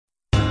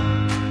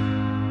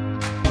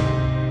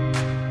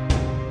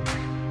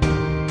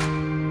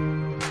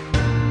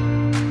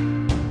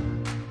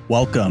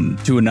Welcome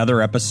to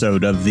another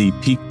episode of the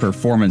Peak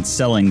Performance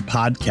Selling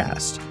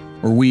Podcast,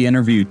 where we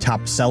interview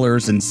top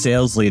sellers and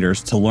sales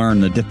leaders to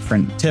learn the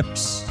different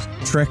tips,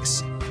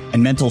 tricks,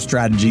 and mental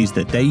strategies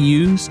that they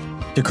use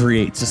to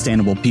create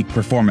sustainable peak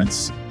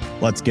performance.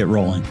 Let's get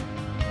rolling.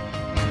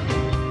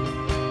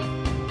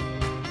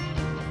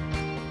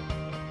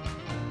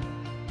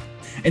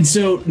 And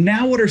so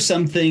now what are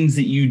some things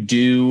that you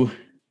do?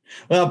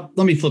 Well,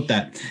 let me flip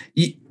that.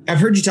 I've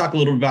heard you talk a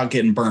little bit about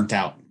getting burnt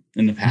out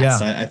in the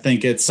past. Yeah. I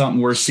think it's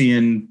something we're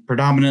seeing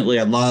predominantly.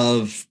 I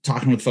love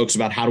talking with folks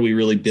about how do we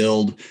really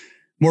build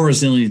more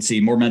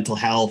resiliency, more mental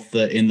health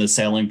in the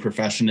selling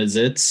profession.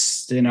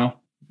 It's, a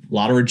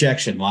lot of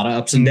rejection, a lot of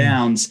ups and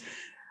downs.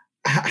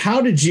 How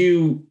did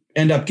you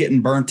end up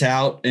getting burnt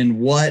out, and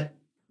what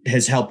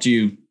has helped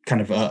you kind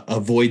of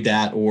avoid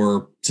that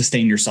or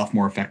sustain yourself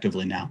more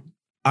effectively now?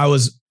 I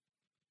was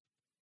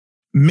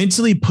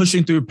mentally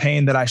pushing through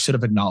pain that I should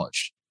have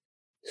acknowledged.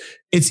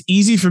 It's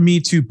easy for me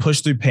to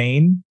push through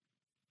pain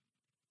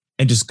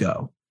and just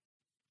go.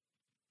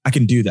 I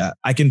can do that.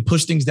 I can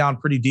push things down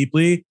pretty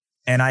deeply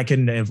and I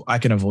can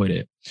avoid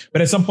it.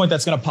 But at some point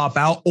that's going to pop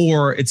out,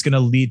 or it's going to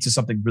lead to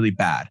something really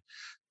bad.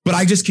 But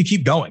I just can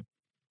keep going.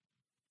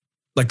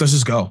 Like, let's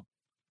just go.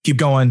 Keep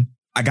going.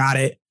 I got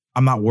it.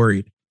 I'm not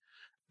worried.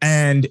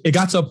 And it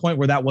got to a point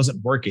where that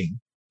wasn't working.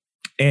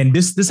 And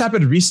this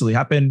happened recently,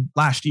 happened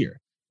last year,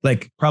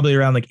 like probably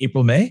around like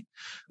April, May.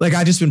 Like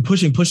I just been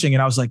pushing.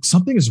 And I was like,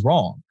 something is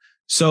wrong.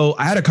 So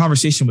I had a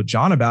conversation with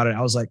John about it.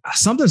 I was like,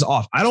 something's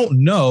off. I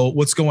don't know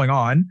what's going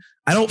on.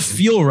 I don't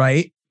feel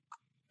right.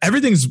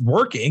 Everything's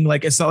working.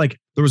 Like, it's not like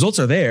the results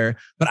are there,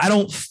 but I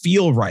don't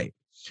feel right.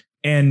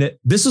 And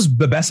this is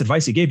the best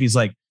advice he gave. He's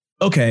like,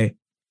 okay,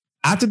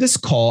 after this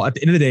call, at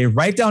the end of the day,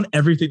 write down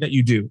everything that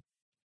you do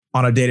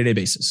on a day-to-day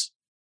basis.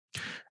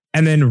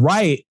 And then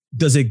write,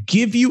 does it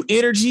give you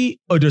energy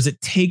or does it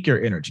take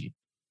your energy?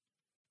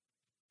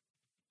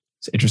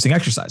 It's an interesting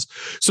exercise.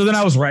 So then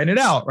I was writing it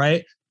out,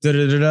 right? And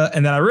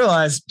then I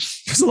realized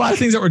there's a lot of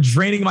things that were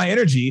draining my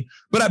energy,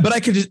 but I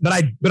could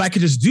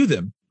just do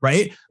them,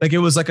 right? Like it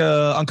was like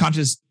a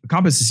unconscious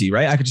competency,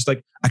 right? I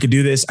could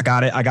do this. I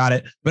got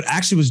it. But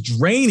actually was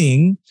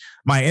draining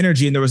my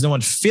energy, and there was no one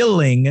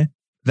filling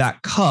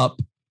that cup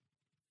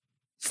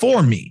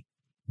for me,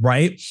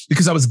 right?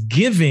 Because I was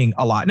giving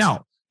a lot.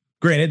 Now,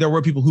 granted, there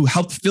were people who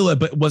helped fill it,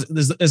 but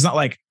it's not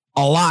like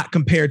a lot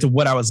compared to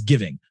what I was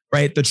giving,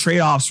 right? The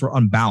trade-offs were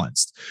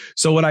unbalanced.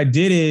 So what I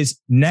did is,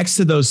 next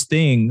to those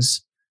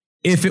things,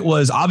 if it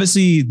was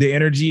obviously the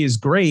energy is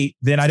great,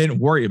 then I didn't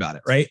worry about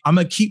it, right? I'm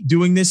going to keep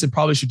doing this and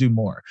probably should do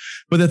more.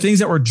 But the things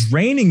that were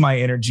draining my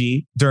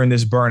energy during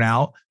this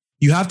burnout,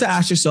 you have to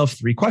ask yourself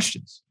 3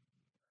 questions.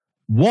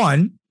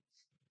 1,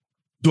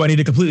 do I need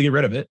to completely get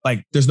rid of it?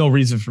 Like, there's no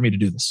reason for me to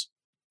do this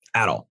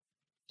at all.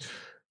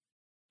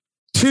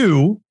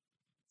 2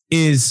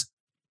 is,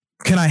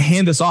 can I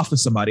hand this off to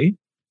somebody?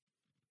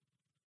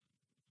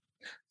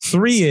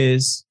 3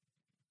 is,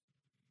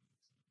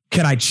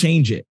 can I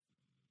change it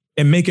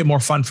and make it more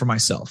fun for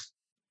myself?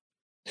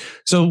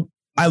 So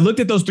I looked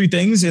at those 3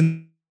 things,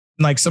 and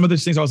like some of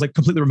those things I was like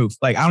completely removed.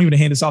 Like, I don't even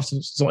hand this off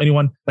to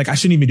anyone. Like, I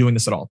shouldn't even be doing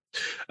this at all.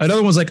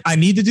 Another one was like, I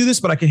need to do this,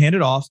 but I can hand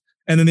it off.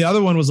 And then the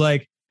other one was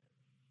like,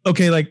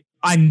 okay, like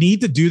I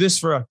need to do this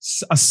for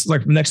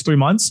like the next 3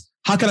 months.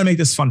 How can I make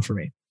this fun for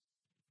me?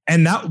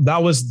 And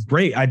that was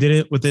great. I did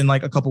it within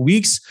like a couple of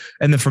weeks.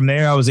 And then from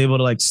there, I was able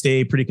to like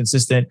stay pretty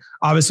consistent.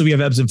 Obviously we have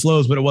ebbs and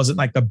flows, but it wasn't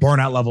like the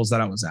burnout levels that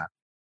I was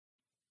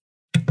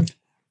at.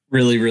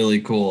 Really,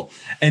 really cool.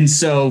 And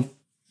so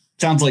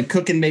sounds like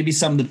cooking maybe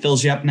something that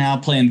fills you up now,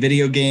 playing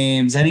video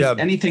games,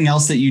 anything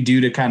else that you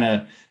do to kind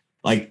of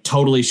like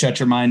totally shut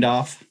your mind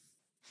off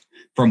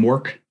from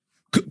work?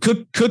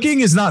 Cooking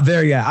is not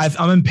there yet.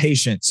 I'm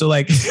impatient. So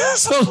like,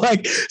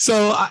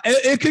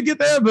 it could get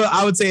there, but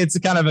I would say it's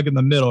kind of like in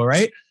the middle,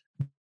 right?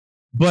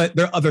 But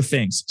there are other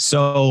things.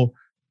 So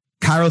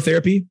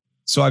cryotherapy.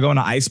 So I go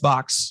into ice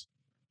box.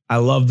 I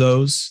love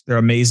those. They're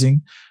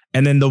amazing.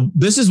 And then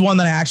this is one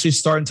that I actually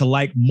starting to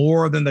like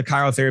more than the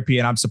cryotherapy.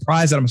 And I'm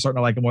surprised that I'm starting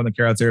to like it more than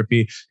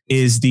cryotherapy,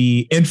 is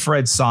the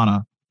infrared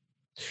sauna.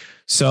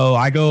 So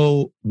I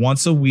go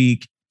once a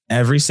week,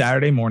 every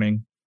Saturday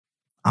morning.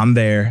 I'm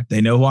there. They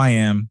know who I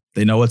am.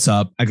 They know what's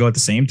up. I go at the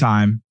same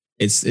time.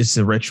 It's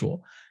a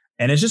ritual,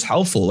 and it's just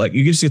helpful. Like,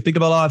 you get to think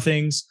about a lot of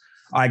things.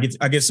 I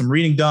get some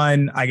reading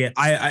done.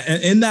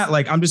 In that,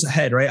 like, I'm just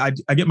ahead, right?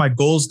 I get my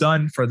goals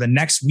done for the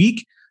next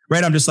week,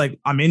 right? I'm just like,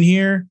 I'm in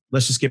here.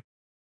 Let's just get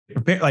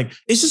prepared. Like,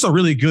 it's just a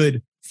really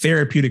good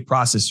therapeutic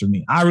process for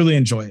me. I really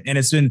enjoy it. And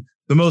it's been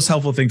the most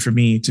helpful thing for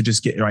me to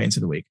just get right into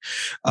the week.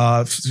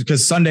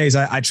 Because Sundays,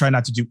 I try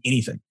not to do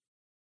anything.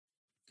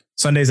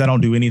 Sundays, I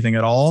don't do anything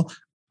at all.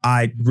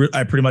 I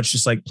pretty much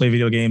just like play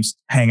video games,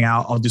 hang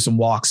out. I'll do some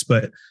walks,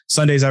 but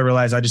Sundays I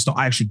realize I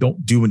actually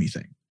don't do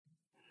anything.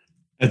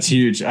 That's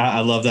huge.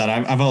 I love that.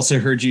 I've also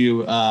heard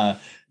you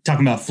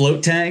talking about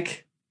float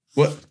tank.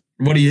 What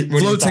are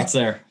your thoughts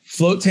there?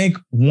 Float tank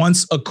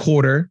once a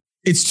quarter.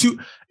 It's too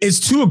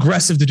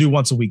aggressive to do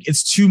once a week.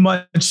 It's too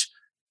much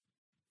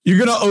you're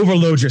going to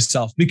overload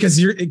yourself because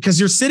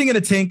you're sitting in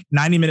a tank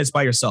 90 minutes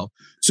by yourself.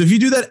 So if you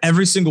do that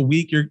every single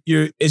week, I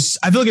feel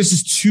like it's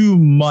just too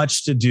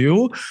much to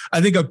do.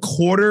 I think a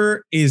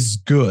quarter is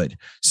good.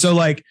 So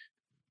like,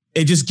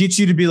 it just gets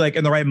you to be like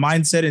in the right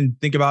mindset and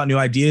think about new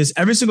ideas.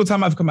 Every single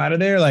time I've come out of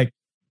there, like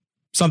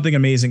something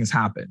amazing has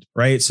happened.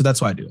 Right. So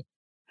that's why I do it.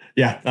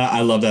 Yeah.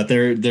 I love that.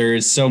 There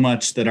is so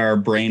much that our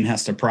brain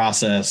has to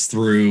process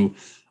through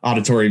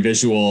auditory,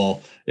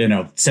 visual,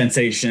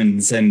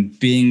 sensations, and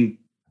being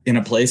in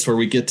a place where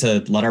we get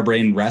to let our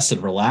brain rest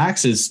and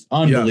relax is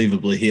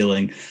unbelievably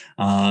healing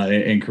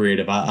and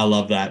creative. I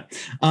love that.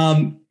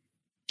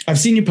 I've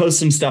seen you post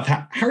some stuff.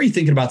 How are you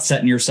thinking about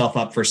setting yourself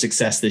up for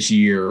success this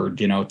year?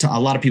 A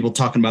lot of people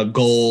talking about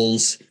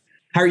goals.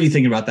 How are you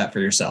thinking about that for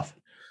yourself?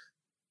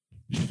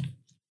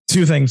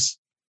 Two things.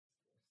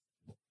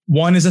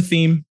 One is a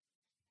theme.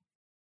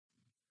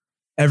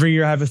 Every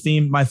year I have a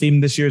theme. My theme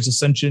this year is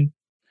Ascension.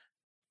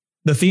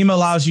 The theme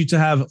allows you to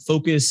have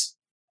focus,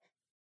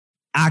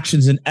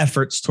 actions, and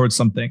efforts towards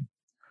something.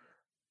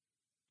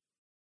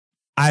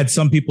 I had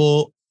some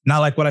people not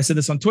like what I said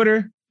this on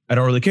Twitter. I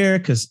don't really care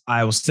because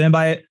I will stand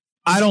by it.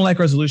 I don't like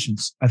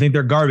resolutions. I think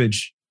they're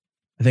garbage.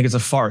 I think it's a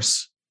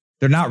farce.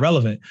 They're not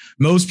relevant.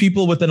 Most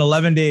people within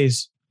 11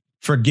 days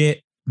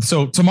forget.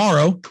 So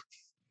tomorrow,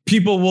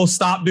 people will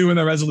stop doing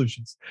their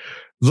resolutions.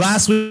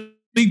 Last week,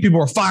 people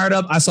were fired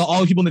up. I saw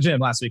all the people in the gym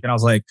last week and I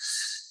was like,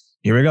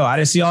 here we go. I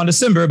didn't see y'all in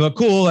December, but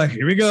cool. Like,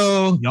 here we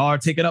go. Y'all are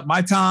taking up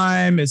my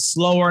time. It's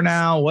slower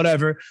now,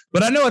 whatever.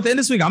 But I know at the end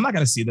of this week, I'm not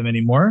going to see them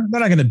anymore. They're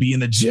not going to be in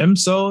the gym.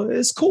 So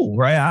it's cool,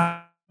 right?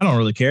 I don't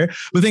really care.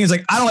 But the thing is,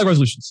 like, I don't like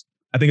resolutions.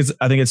 I think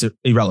it's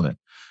irrelevant.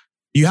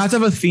 You have to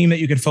have a theme that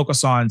you can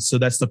focus on. So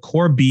that's the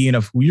core being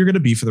of who you're going to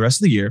be for the rest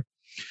of the year.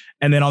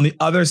 And then on the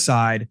other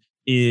side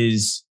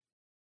is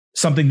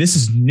something, this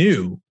is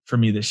new for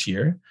me this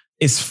year,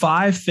 is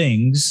 5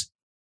 things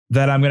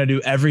that I'm going to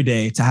do every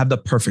day to have the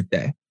perfect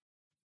day.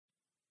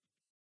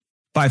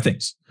 5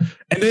 things.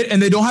 And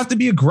they don't have to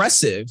be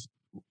aggressive.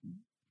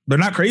 They're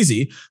not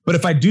crazy. But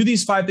if I do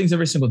these 5 things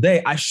every single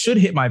day, I should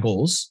hit my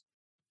goals.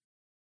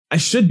 I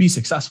should be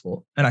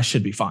successful and I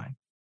should be fine.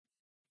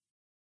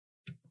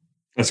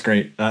 That's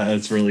great.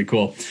 That's really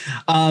cool.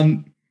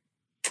 I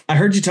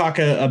heard you talk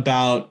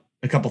about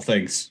a couple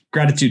things.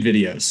 Gratitude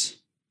videos.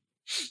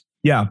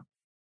 Yeah.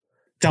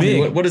 Tell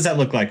me, what does that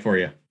look like for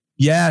you?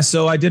 Yeah.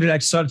 So I did it. I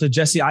started to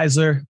Jesse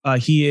Eisler.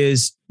 He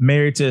is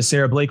married to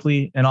Sarah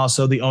Blakely and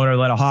also the owner of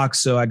Atlanta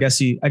Hawks. So I guess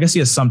he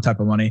has some type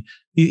of money.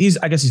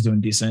 I guess he's doing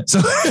decent. So,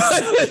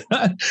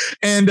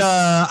 and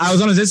I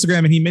was on his Instagram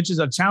and he mentions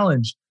a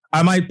challenge.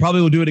 I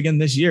will do it again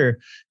this year.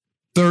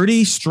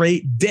 30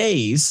 straight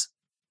days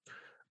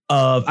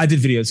of, I did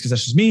videos because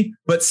that's just me,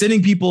 but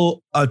sending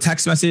people a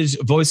text message,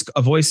 a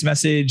voice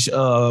message,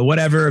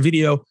 whatever, a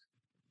video,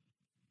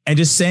 and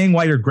just saying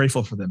why you're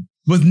grateful for them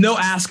with no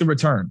ask in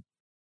return.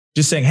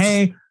 Just saying,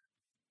 hey,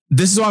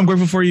 this is why I'm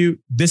grateful for you.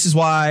 This is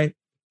why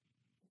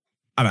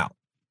I'm out.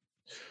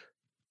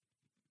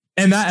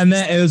 And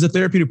that it was a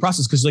therapeutic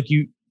process because like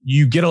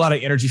you get a lot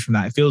of energy from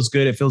that. It feels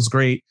good. It feels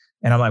great.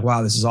 And I'm like,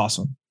 wow, this is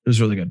awesome. It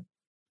was really good.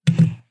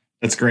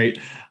 That's great.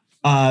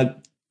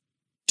 Hopefully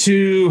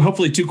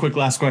 2 quick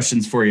last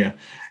questions for you.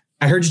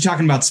 I heard you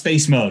talking about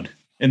space mode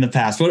in the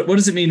past. What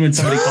does it mean when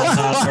somebody calls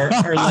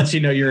out or lets you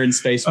know you're in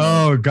space mode?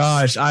 Oh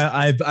gosh,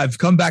 I've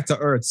come back to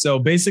Earth. So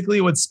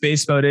basically what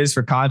space mode is,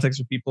 for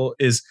context for people,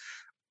 is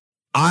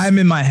I'm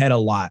in my head a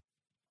lot.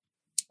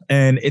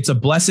 And it's a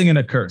blessing and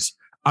a curse.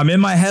 I'm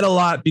in my head a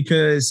lot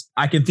because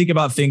I can think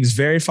about things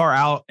very far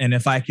out. And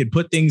if I could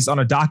put things on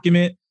a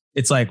document,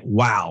 it's like,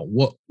 wow,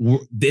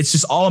 it's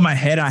just all in my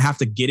head. And I have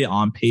to get it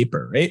on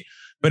paper, right?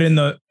 But in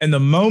the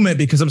moment,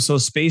 because I'm so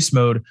space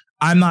mode,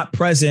 I'm not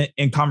present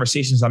in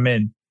conversations I'm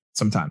in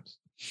sometimes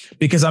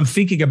because I'm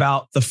thinking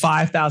about the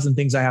 5,000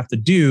 things I have to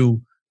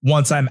do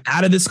once I'm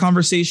out of this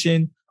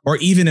conversation or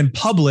even in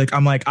public.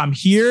 I'm like, I'm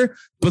here,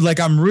 but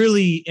like I'm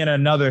really in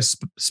another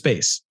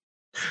space.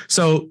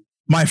 So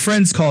my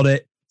friends called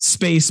it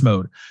space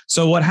mode.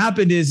 So what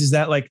happened is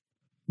that like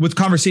with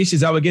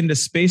conversations, I would get into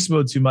space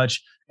mode too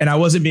much and I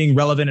wasn't being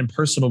relevant and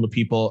personal to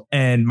people.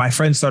 And my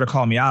friends started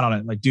calling me out on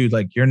it. Like, dude,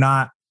 like you're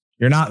not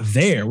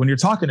there when you're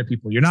talking to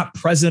people. You're not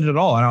present at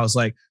all. And I was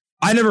like,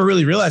 I never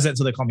really realized that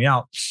until they called me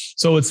out.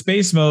 So with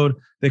space mode,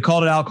 they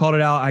called it out.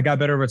 I got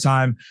better over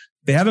time.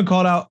 They haven't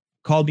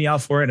called me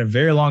out for it in a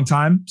very long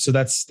time. So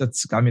that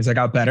means I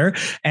got better.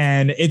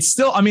 And it's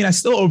still, I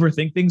still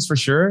overthink things for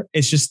sure.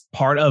 It's just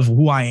part of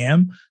who I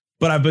am.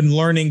 But I've been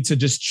learning to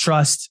just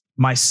trust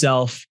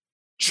myself,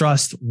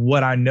 trust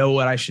what I know,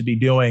 what I should be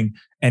doing,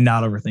 and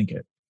not overthink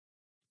it.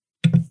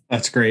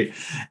 That's great.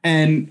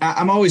 And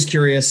I'm always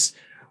curious,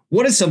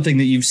 what is something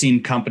that you've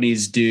seen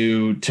companies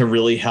do to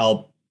really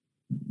help,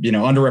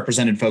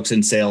 underrepresented folks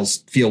in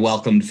sales feel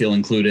welcomed, feel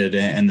included,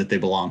 and that they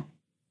belong?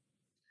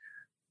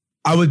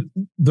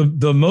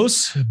 The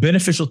most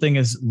beneficial thing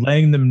is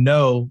letting them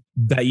know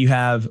that you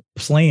have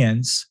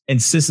plans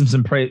and systems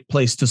in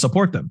place to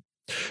support them,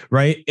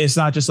 right? It's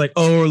not just like,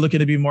 oh, we're looking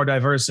to be more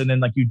diverse. And then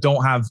like you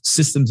don't have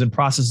systems and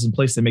processes in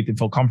place that make them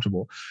feel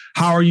comfortable.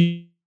 How are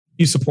you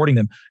you supporting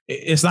them?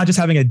 It's not just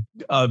having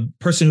a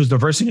person who's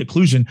diversity and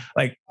inclusion.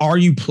 Like, are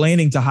you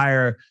planning to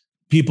hire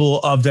people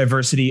of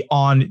diversity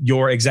on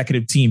your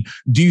executive team?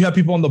 Do you have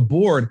people on the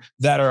board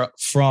that are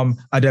from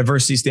a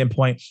diversity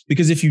standpoint?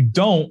 Because if you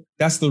don't,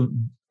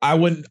 I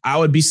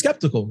would be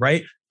skeptical,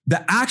 right?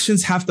 The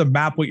actions have to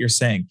map what you're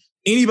saying.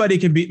 Anybody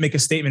can make a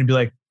statement and be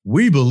like,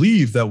 we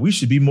believe that we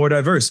should be more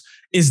diverse.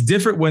 It's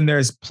different when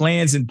there's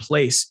plans in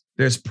place,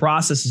 there's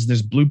processes,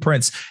 there's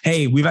blueprints.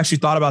 Hey, we've actually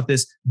thought about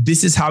this.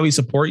 This is how we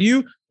support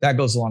you. That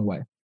goes a long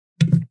way.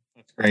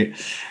 That's great.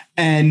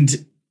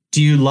 And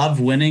do you love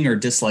winning or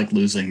dislike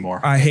losing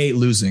more? I hate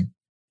losing.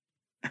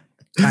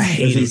 I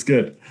hate it. This is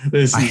good.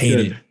 I hate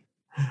it.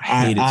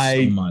 I hate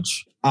it so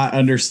much. I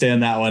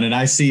understand that one. And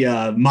I see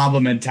a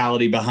Mamba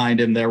mentality behind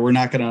him there. We're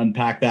not going to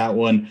unpack that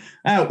one.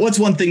 What's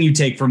one thing you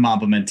take from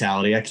Mamba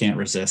mentality? I can't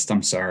resist.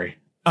 I'm sorry.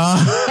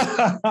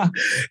 I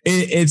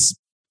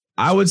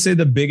would say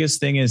the biggest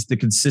thing is the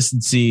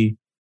consistency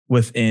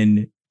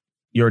within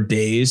your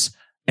days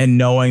and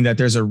knowing that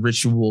there's a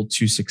ritual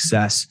to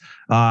success.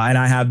 And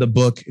I have the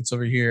book, it's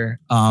over here,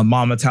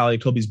 Mamba Mentality,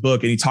 Kobe's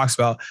book. And he talks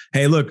about,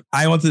 hey, look,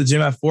 I went to the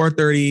gym at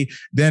 4:30.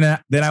 Then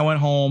I went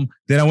home.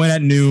 Then I went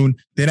at noon.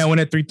 Then I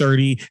went at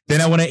 3:30. Then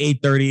I went at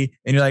 8:30.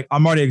 And you're like,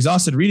 I'm already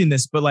exhausted reading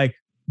this, but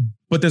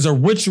there's a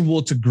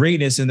ritual to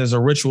greatness and there's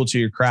a ritual to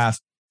your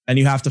craft. And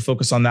you have to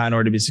focus on that in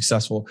order to be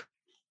successful.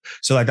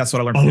 So that's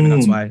what I learned from him. And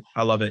that's why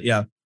I love it.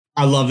 Yeah.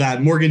 I love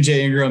that. Morgan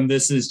J. Ingram,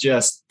 this is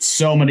just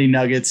so many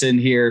nuggets in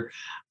here.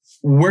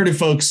 Where do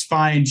folks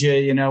find you?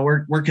 You know,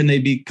 where can they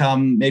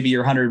become maybe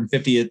your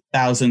 150,000th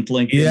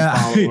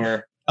LinkedIn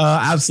follower?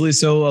 Absolutely.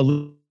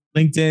 So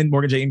LinkedIn,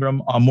 Morgan J.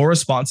 Ingram. More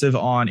responsive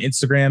on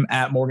Instagram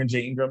at Morgan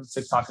J. Ingram.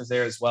 TikTok is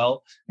there as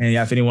well. And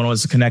yeah, if anyone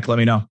wants to connect, let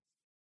me know.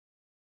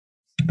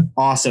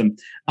 Awesome.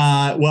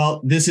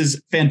 Well, this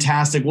is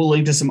fantastic. We'll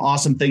link to some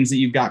awesome things that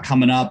you've got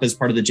coming up as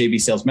part of the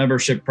JB Sales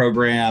Membership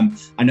Program.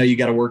 I know you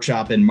got a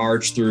workshop in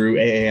March through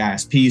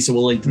AAISP, so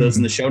we'll link to those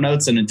in the show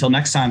notes. And until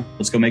next time,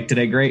 let's go make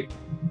today great.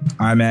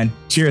 All right, man.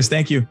 Cheers.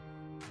 Thank you.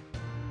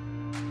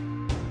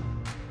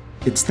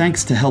 It's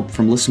thanks to help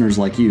from listeners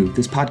like you,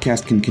 this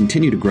podcast can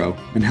continue to grow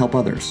and help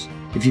others.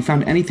 If you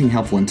found anything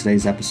helpful in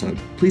today's episode,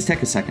 please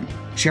take a second,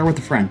 share with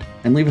a friend,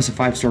 and leave us a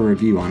 5-star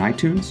review on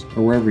iTunes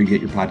or wherever you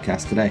get your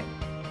podcast today.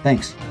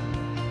 Thanks.